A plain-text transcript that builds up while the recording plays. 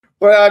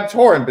But I'm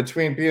torn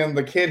between being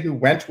the kid who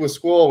went to a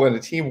school when a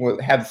team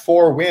had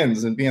 4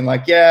 wins and being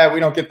like, yeah,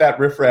 we don't get that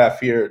riffraff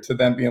here, to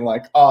then being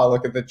like, oh,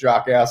 look at the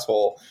jock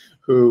asshole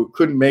who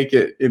couldn't make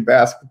it in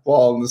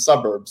basketball in the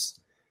suburbs.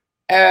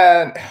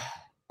 And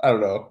I don't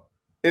know.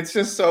 It's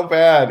just so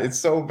bad. It's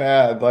so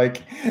bad.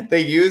 Like,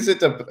 they use it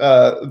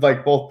to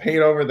like both paint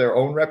over their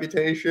own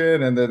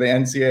reputation and the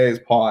NCAA's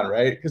pawn,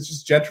 right? Because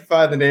just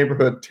gentrify the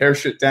neighborhood, tear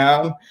shit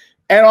down,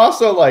 and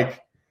also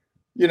like,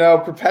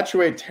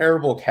 perpetuate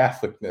terrible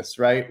Catholicness,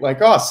 right? Like,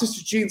 oh,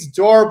 Sister Jean's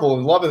adorable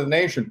and love of the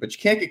nation, but you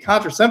can't get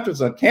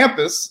contraceptives on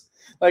campus.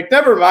 Like,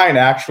 never mind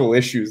actual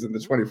issues in the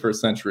 21st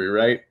century,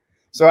 right?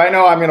 So I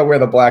know I'm going to wear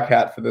the black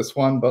hat for this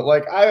one, but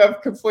like, I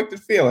have conflicted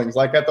feelings.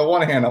 Like, at the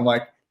one hand, I'm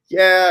like,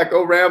 yeah,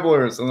 go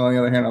Ramblers. And on the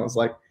other hand, I was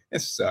like,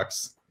 this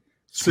sucks.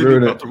 Sydney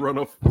about to run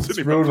off. It's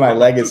ruined my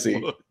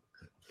legacy.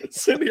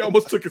 Sydney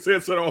almost took his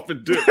headset off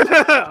and dipped.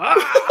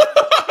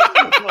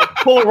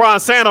 Pull Ron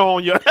Santa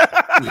on you.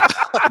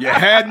 You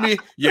had me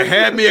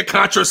at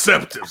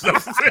contraceptives.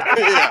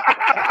 Yeah.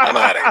 I'm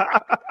out of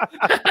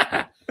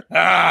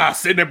here.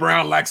 Sydney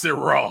Brown likes it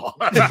raw.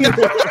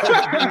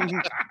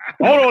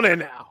 Hold on there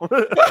now.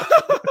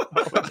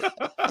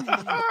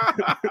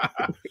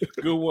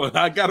 Good one.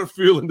 I got a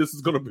feeling this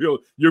is going to be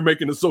you're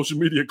making a social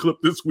media clip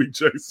this week,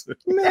 Jason.